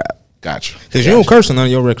gospel rap. Gotcha. Because you don't curse on none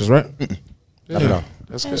of your records, right? Not at all.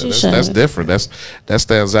 That's As good. you That's should. different. That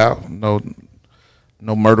stands out.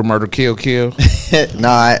 No murder, kill. No,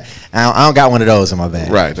 I don't got one of those in my bag.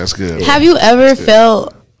 Right. That's good. Have you ever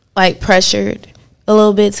felt like pressured a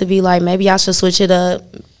little bit to be like, maybe I should switch it up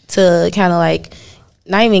to kind of like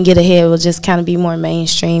not even get ahead, but just kind of be more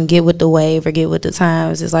mainstream, get with the wave or get with the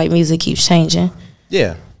times? It's like music keeps changing.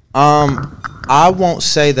 Yeah. I won't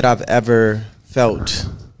say that I've ever felt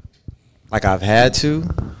like I've had to,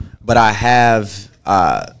 but I have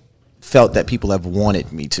felt that people have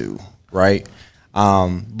wanted me to, right?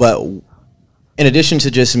 But in addition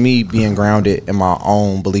to just me being grounded in my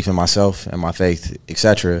own belief in myself and my faith,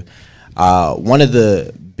 etc., one of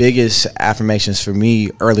the biggest affirmations for me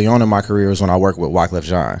early on in my career was when I worked with Wyclef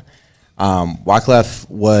Jean.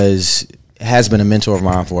 Wyclef has been a mentor of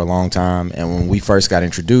mine for a long time, and when we first got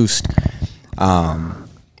introduced,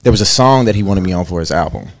 there was a song that he wanted me on for his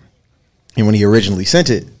album, and when he originally sent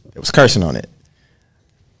it, there was cursing on it.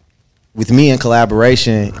 With me in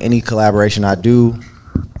collaboration, any collaboration I do,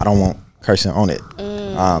 I don't want cursing on it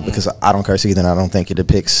because I don't curse either, and I don't think it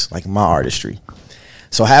depicts like my artistry.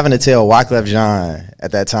 So having to tell Wyclef Jean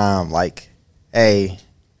at that time, like, hey,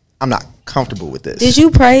 I'm not comfortable with this. Did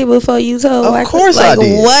you pray before you told? Of course I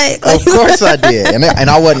did. What? Of course I did. And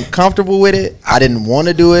I wasn't comfortable with it. I didn't want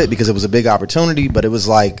to do it because it was a big opportunity, but it was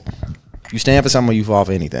like, you stand for something, you fall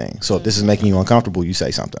for anything. So if this is making you uncomfortable, you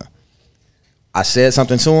say something. I said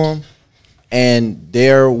something to him, and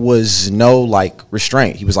there was no like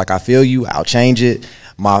restraint. He was like, I feel you, I'll change it.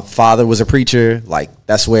 My father was a preacher, like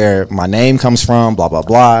that's where my name comes from, blah, blah,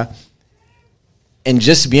 blah. And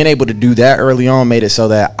just being able to do that early on made it so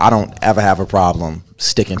that I don't ever have a problem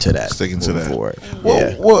sticking to that. Forward.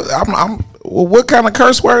 Well, what kind of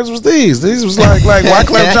curse words was these? These was like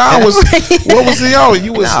Wyclef Jean was. What was he on?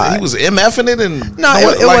 He was MFing it and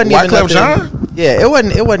it wasn't even Wyclef Jean. Yeah, it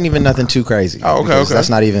wasn't even nothing too crazy. Oh, okay. That's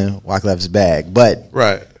not even Wyclef's bag, but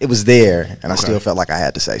right, it was there, and I still felt like I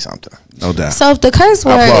had to say something. No doubt. So if the curse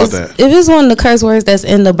word if it's one of the curse words that's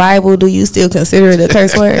in the Bible, do you still consider it a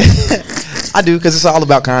curse word? I do, because it's all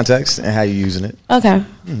about context and how you're using it. Okay.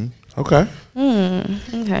 Mm-hmm. Okay.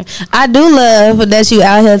 Okay. I do love that you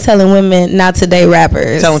out here telling women not to date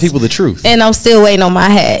rappers. Telling people the truth. And I'm still waiting on my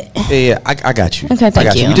hat. Yeah, I got you. Okay,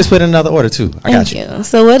 thank you. We just put in another order too. I got you.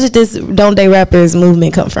 So where did this Don't Date Rappers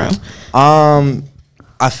movement come from?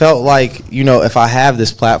 I felt like, if I have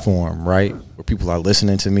this platform, right, where people are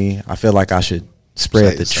listening to me, I feel like I should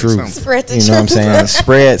spread the truth. Spread the truth. You know what I'm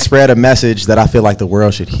saying? Spread a message that I feel like the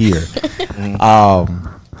world should hear.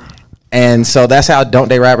 And so that's how Don't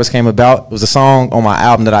Date Rappers came about. It was a song on my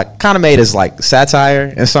album that I kind of made as like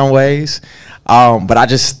satire in some ways. But I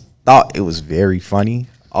just thought it was very funny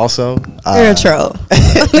also. You're a troll.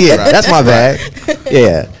 Yeah, that's my bag.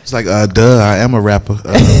 Yeah. It's like, duh, I am a rapper.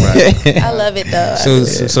 I love it though.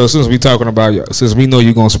 So since we talking about, since we know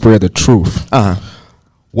you're going to spread the truth,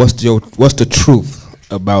 what's the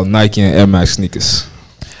truth about Nike and Air Max sneakers?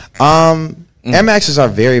 Air Maxes are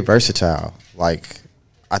very versatile. Like,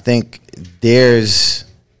 I think there's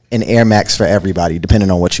an Air Max for everybody,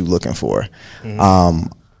 depending on what you're looking for.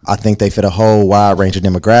 I think they fit a whole wide range of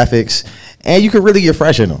demographics, and you can really get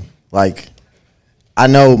fresh in them. Like, I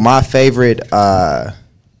know my favorite. Am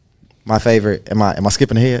I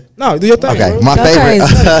skipping ahead? No, do your thing. Okay, bro.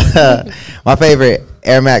 my favorite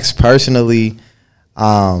Air Max personally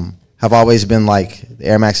have always been like the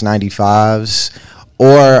Air Max 95s,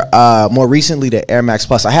 or more recently the Air Max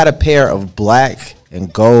Plus. I had a pair of black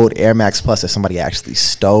and gold Air Max Plus that somebody actually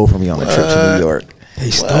stole from me on a trip to New York. They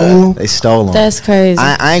stole? They stole them. That's crazy.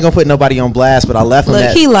 I ain't gonna put nobody on blast, but I left them.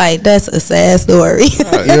 Look, he like, that's a sad story. You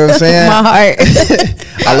know what I'm saying? My heart.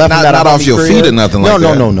 I left them not off your feet or nothing like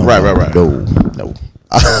that. No. Right. No.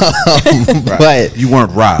 But you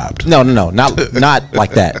weren't robbed. No, not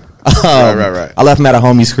like that. Right. I left them at a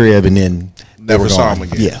homie's crib and then Never saw him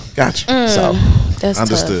again. Yeah, gotcha. So That's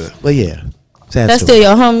understood. tough. But yeah, sad That's story. still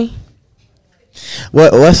your homie.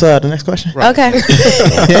 What's the next question? Right. Okay.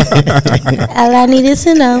 All I needed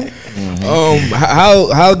to know.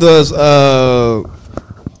 How does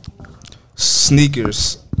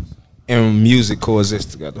sneakers and music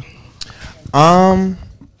coexist together?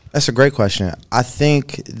 That's a great question. I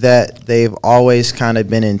think that they've always kind of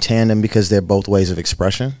been in tandem because they're both ways of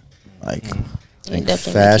expression. Like, I think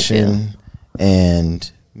fashion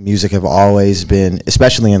and music have always been,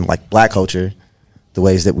 especially in like black culture, the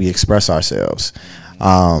ways that we express ourselves.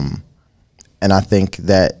 And I think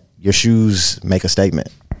that your shoes make a statement.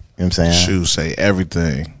 You know what I'm saying? Shoes say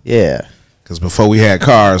everything. Yeah. Because before we had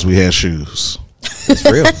cars, we had shoes. It's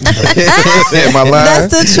real. Am I lying?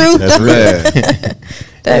 That's the truth. That's real.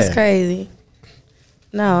 That's Yeah. crazy.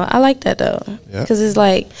 No, I like that though. Yeah. Because it's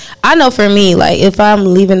like, I know for me, like if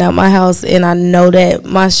I'm leaving out my house and I know that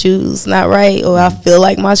my shoes not right, or I feel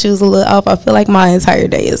like my shoes a little off, I feel like my entire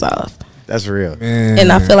day is off. That's real.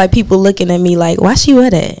 And I feel like people looking at me like, why she wear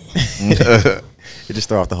that? It just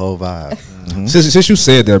throw off the whole vibe. Since you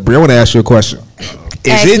said that, Brie, I want to ask you a question.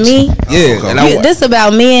 Ask me? Yeah. And This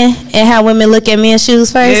about men and how women look at men's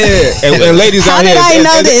shoes first? Yeah, and ladies How out did here, I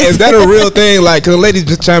know this? is that a real thing? Like, cause ladies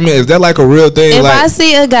just chime in. Is that like a real thing? If like, I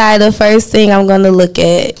see a guy, the first thing I'm gonna look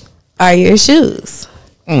at are your shoes.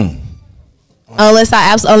 Unless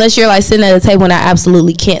you're like sitting at a table and I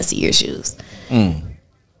absolutely can't see your shoes.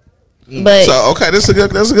 But So okay, that's a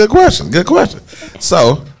good question. Good question.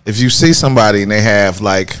 So if you see somebody and they have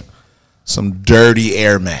like some dirty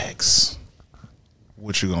Air Max,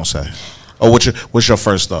 what you gonna say? Or what's your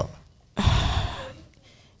first thought?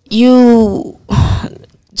 you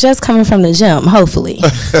just coming from the gym, hopefully.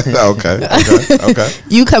 Okay.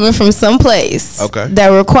 You coming from some place that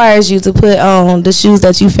requires you to put on the shoes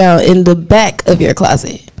that you found in the back of your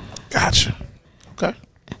closet. Gotcha. Okay.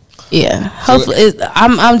 Yeah, hopefully.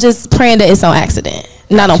 I'm just praying that it's on accident.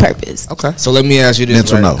 not on purpose. Okay. So let me ask you this,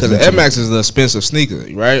 Mental right? note. Because the Mental Air Max is an expensive sneaker,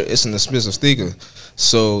 right? It's an expensive sneaker.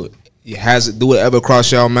 So do it ever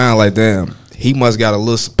cross y'all mind like, damn, he must got a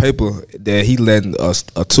little paper that he letting a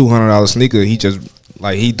 $200 sneaker. He just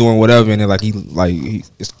like he doing whatever in it, like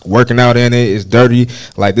it's working out in it. It's dirty.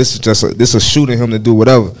 Like this is shooting him to do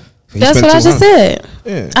whatever. That's what I just said.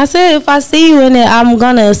 Yeah. I said if I see you in it, I'm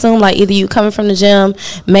gonna assume like either you coming from the gym,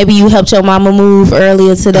 maybe you helped your mama move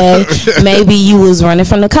earlier today, maybe you was running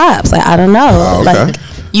from the cops. Like I don't know. Okay. Like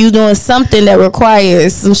you doing something that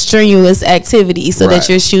requires some strenuous activity so that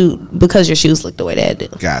your shoes look the way that do.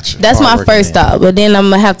 Gotcha. That's my first thought. But then I'm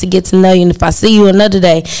gonna have to get to know you, and if I see you another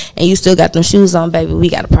day and you still got them shoes on, baby, we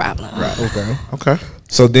got a problem. Right. Okay.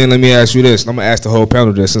 So then let me ask you this. I'm gonna ask the whole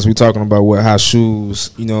panel this, since we're talking about how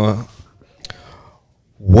shoes,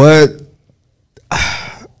 what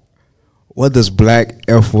does black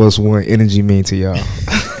Air Force One energy mean to y'all?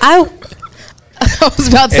 I was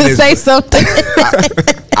about to say something.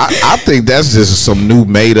 I think that's just some new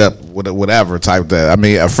made up whatever type that. I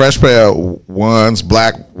mean, a fresh pair of ones,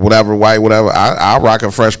 black, whatever, white, whatever. I'll rock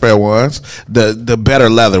a fresh pair of ones. The better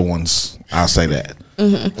leather ones. I'll say that.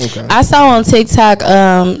 Mm-hmm. Okay. I saw on TikTok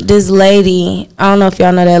this lady. I don't know if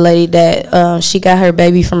y'all know that lady that she got her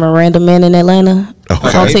baby from a random man in Atlanta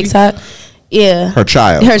on TikTok. Yeah, her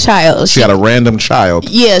child. She had a random child.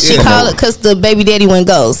 Yeah, she called it because the baby daddy went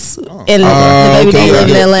ghost, and the baby daddy lived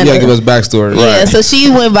in Atlanta. Yeah, give us backstory. Yeah, right. So she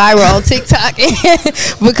went viral on TikTok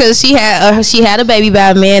because she had a baby by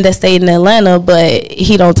a man that stayed in Atlanta, but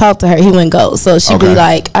he don't talk to her. He went ghost. So she be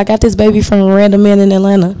like, "I got this baby from a random man in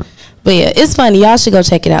Atlanta." But yeah, it's funny. Y'all should go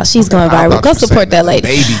check it out. She's going viral. Go support that lady.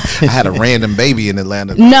 Baby, I had a random baby in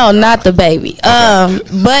Atlanta. No, not the baby.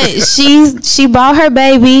 But she bought her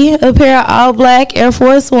baby a pair of all black Air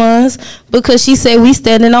Force Ones because she said we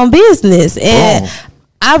standing on business. And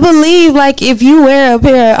I believe like if you wear a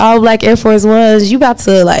pair of all black Air Force Ones, you about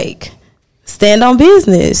to like stand on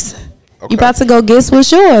business. Okay. You about to go guess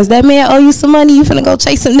what's yours. That man owe you some money. You finna go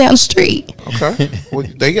chase him down the street. Okay. Well,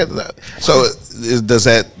 they get that. So does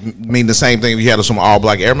that mean the same thing if you had some all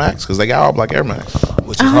black Air Max? Because they got all black Air Max,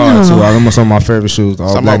 which is hard too. Them are some of my favorite shoes. The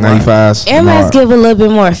all black 95s. Air Max give a little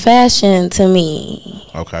bit more fashion to me.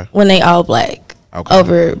 Okay. When they all black. Okay.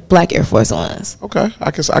 Over black Air Force Ones. Okay.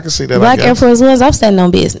 I can see that. Black Air Force Ones, I'm standing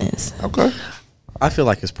on business. Okay. I feel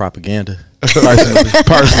like it's propaganda. Personally,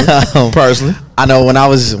 I know when I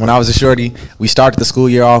was a shorty, we started the school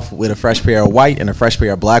year off with a fresh pair of white and a fresh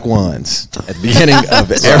pair of black ones at the beginning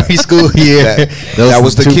of every school year. That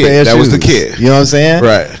was the kid. That was the kid. You know what I'm saying?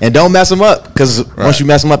 Right. And don't mess them up because once you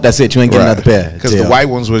mess them up, that's it. You ain't getting another pair. Because the white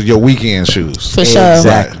ones was your weekend shoes. For sure.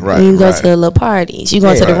 Exactly. Right. You go to the little parties. You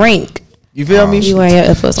go to the rink. You feel me? You wearing your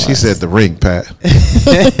Air Force Ones. She said the ring, Pat.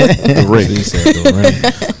 The ring. She said the ring.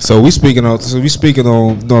 So we speaking on, you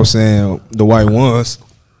know what I'm saying, the white ones.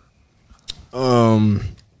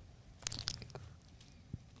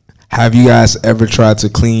 Have you guys ever tried to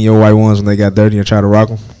clean your white ones when they got dirty and try to rock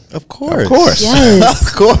them? Of course. Of course. Yes.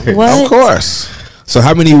 Of course. What? Of course. So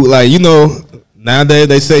how many, nowadays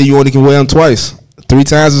they say you only can wear them twice. 3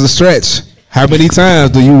 times is a stretch. How many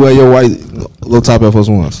times do you wear your white low top Air Force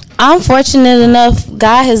Ones? I'm fortunate enough.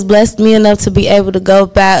 God has blessed me enough to be able to go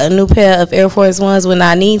buy a new pair of Air Force Ones when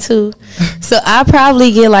I need to. So I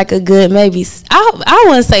probably get like a good maybe, I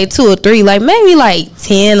wouldn't say 2 or 3, like maybe like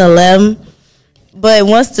 10, 11. But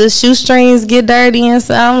once the shoestrings get dirty and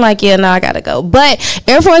so I'm like, yeah, no, I gotta go. But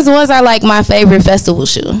Air Force Ones are like my favorite festival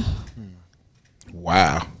shoe.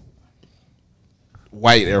 Wow.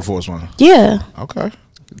 White Air Force One. Yeah. Okay.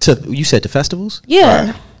 You said the festivals?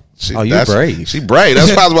 Yeah. Right. You're brave. She brave. That's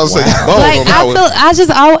what I was about to say. Like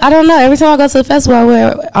I don't know. Every time I go to the festival, I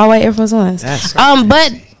wear all white Air Force Ones.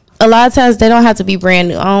 But a lot of times they don't have to be brand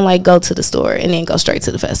new. I don't like go to the store and then go straight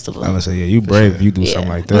to the festival. I would say, yeah, you brave if you do something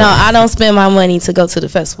like that. No, I don't spend my money to go to the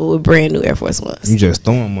festival with brand new Air Force Ones. You just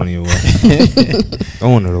throwing money away.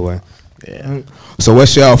 Throwing it away. Yeah. So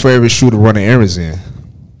what's y'all favorite shoe to run errands in?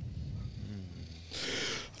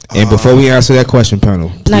 And before we answer that question,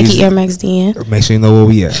 panel, Nike Air Max DN. Make sure you know where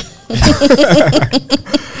we at.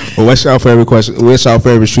 Well, what's y'all favorite question? What's y'all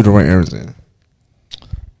favorite shoe to run errands in?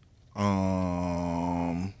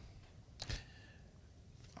 I'm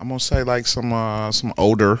gonna say like some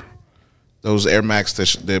older, those Air Max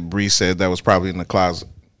that Bree said that was probably in the closet.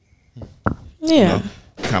 Yeah.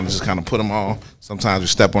 Kind of put them on. Sometimes you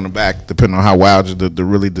step on the back, depending on how wild you,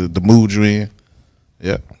 the mood you're in.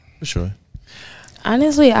 Yeah, for sure.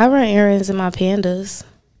 Honestly, I run errands in my Pandas.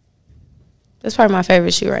 That's probably my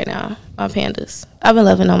favorite shoe right now. My Pandas. I've been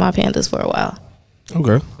loving on my Pandas for a while.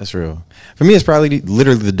 Okay, that's real. For me, it's probably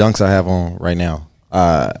literally the Dunks I have on right now.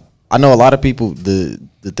 I know a lot of people. The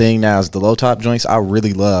thing now is the low top joints. I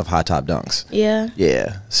really love high top dunks. Yeah.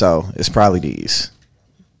 Yeah. So it's probably these.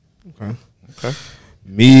 Okay.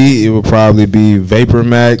 Me, it would probably be Vapor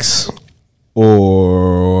Max,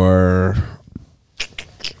 or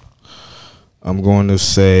I'm going to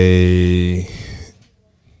say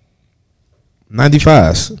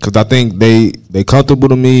 95s, because I think they comfortable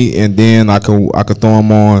to me, and then I could throw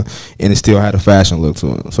them on, and it still had a fashion look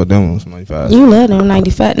to it. So them was 95s. You love them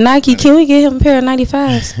 95. Nike, can we get him a pair of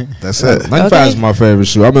 95s? That's it. 95 is my favorite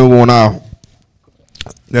shoe. I remember when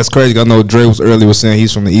that's crazy. I know Dre was saying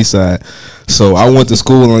he's from the east side. So I went to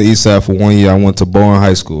school on the east side for 1 year. I went to Bowen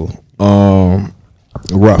High School.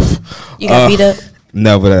 Rough. You got beat up?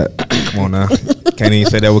 Never that. Come on now. Can't even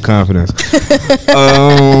say that with confidence.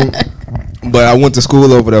 But I went to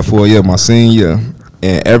school over there for a year, my senior year.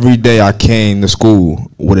 And every day I came to school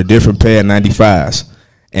with a different pair of 95s.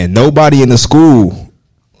 And nobody in the school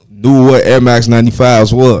knew what Air Max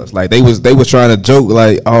 95s was. Like they was trying to joke,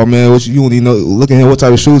 like, oh man, what you don't even know, look at him, what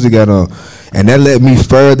type of shoes he got on. And that let me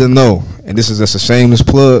further know, and this is just a shameless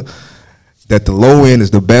plug, that the low end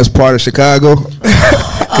is the best part of Chicago. Cut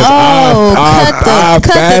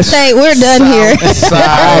the tape. We're done here.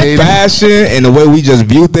 Our fashion and the way we just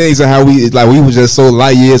view things, and how we was just so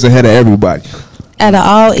light years ahead of everybody. At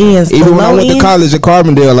all ends. Even when I went to college at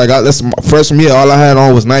Carbondale, like that's my freshman year, all I had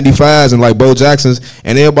on was 95s and like Bo Jacksons,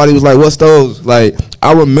 and everybody was like, "What's those?" Like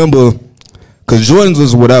I remember, cause Jordans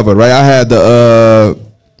was whatever, right? I had the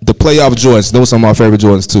playoff Jordans; those are some of my favorite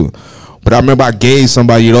Jordans too. But I remember I gave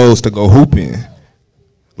somebody those to go hooping.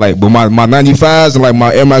 Like, but my 95s and like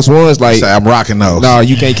my Air Max 1s, like Say, I'm rocking those. No,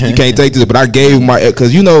 you can't take this. But I gave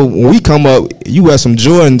because you know when we come up, you wear some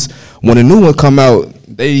Jordans. When the new one come out,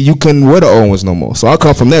 you couldn't wear the old ones no more. So I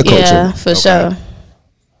come from that culture. Yeah, for sure.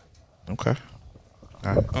 Okay.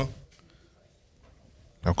 All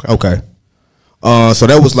right. Okay. So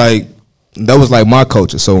that was like my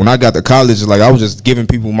culture. So when I got to college, like I was just giving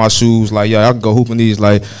people my shoes. Like, yeah, I can go hooping these.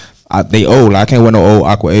 Like they old. Like, I can't wear no old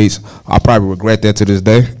Aqua 8s. I probably regret that to this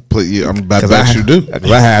day. Please, I'm about to bet you do.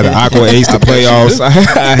 I had the Aqua 8s, the playoffs. I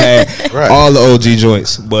had all the OG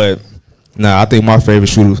joints. But nah, I think my favorite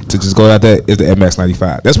shoe to just go out there is the MX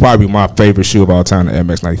 95. That's probably my favorite shoe of all time, the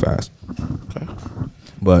MX 95s. Okay.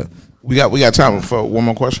 But we got time for one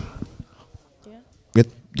more question.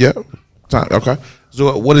 Yeah. Time. Okay.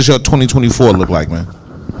 So, what does your 2024 look like, man?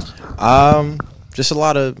 Just a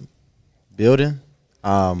lot of building.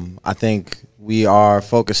 I think we are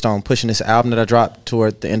focused on pushing this album that I dropped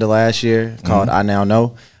toward the end of last year called I Now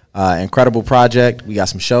Know. Incredible project. We got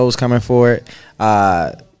some shows coming for it.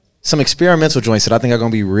 Some experimental joints that I think are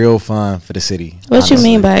going to be real fun for the city. What you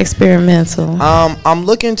mean by experimental? I'm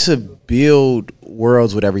looking to build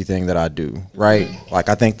worlds with everything that I do, right? Like,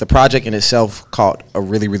 I think the project in itself caught a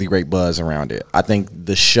really, really great buzz around it. I think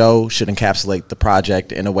the show should encapsulate the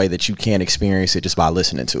project in a way that you can't experience it just by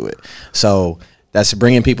listening to it. So that's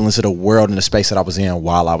bringing people into the world and the space that I was in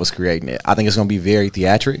while I was creating it. I think it's going to be very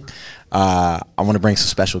theatric. I want to bring some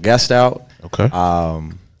special guests out. Okay.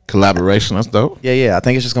 Collaboration, that's dope. Yeah. I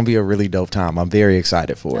think it's just going to be a really dope time. I'm very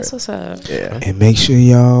excited for That's it. what's up. Yeah. and make sure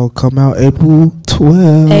y'all come out April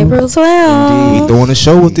 12th. April 12th. We doing a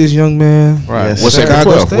show with this young man. Right. Yes, What's sir.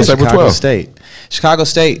 April 12th? What's April Chicago 12th? State. Chicago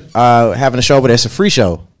State having a show over there. It's a free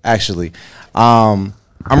show, actually. I'm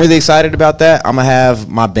really excited about that. I'm going to have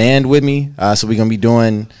my band with me. So we're going to be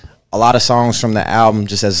doing a lot of songs from the album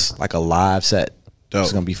just as like a live set. Dope.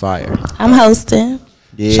 It's going to be fire. I'm hosting.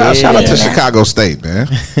 Yeah. Shout out to Chicago State, man.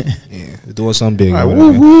 Yeah, we're doing something big. All right,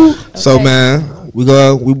 over there, man. So Okay. man,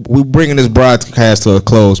 we bringing this broadcast to a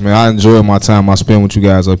close, man. I enjoyed my time I spent with you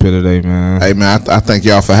guys up here today, man. Hey, man, I thank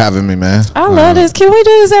y'all for having me, man. I love this. Can we do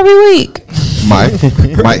this every week?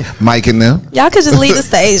 Mike and them. Y'all could just leave the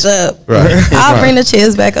stage up. Right. I'll bring the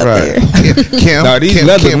chairs back up there. Kim, Nah, these Kim,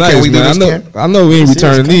 leather Kim, nice, can we do man. this, Kim? I know we ain't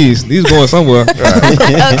returning these. These going somewhere.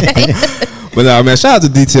 Okay. But nah, man, shout out to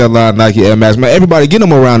DTLR, Nike, Air Max, man. Everybody, give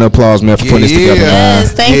them a round of applause, man, for putting this together, man.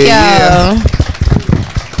 Yes, thank Yeah. y'all.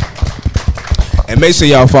 And make sure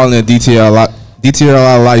y'all following DTLR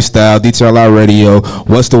Lifestyle, DTLR Radio.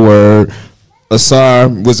 What's the word? Asar,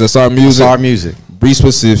 was Asar Music? Our music. Be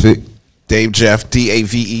specific. Dave Jeff,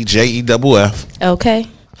 DAVEJEFF. Okay.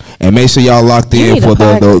 And make sure y'all locked You in need for a the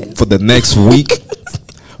podcast. for the next week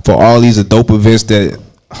for all these dope events that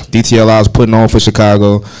DTLR is putting on for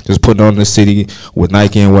Chicago, just putting on in the city with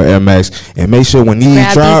Nike and with Air Max. And make sure when these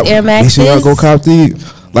Grab drop, these Air make sure y'all go Maxes. cop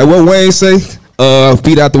these. Like what Wayne say,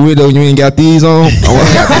 feet out the window, you ain't got these on.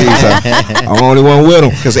 I'm only one with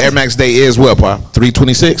them. Because Air Max Day is what, Pop?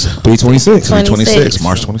 326? 326. 26.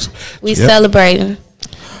 March 26th. We Yep. celebrating.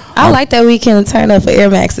 I like that we can turn up for Air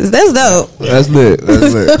Maxes. That's dope. That's lit.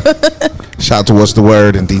 That's lit. Shout out to What's the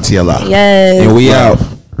Word and DTLR. Yes. And we out.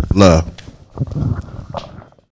 Love.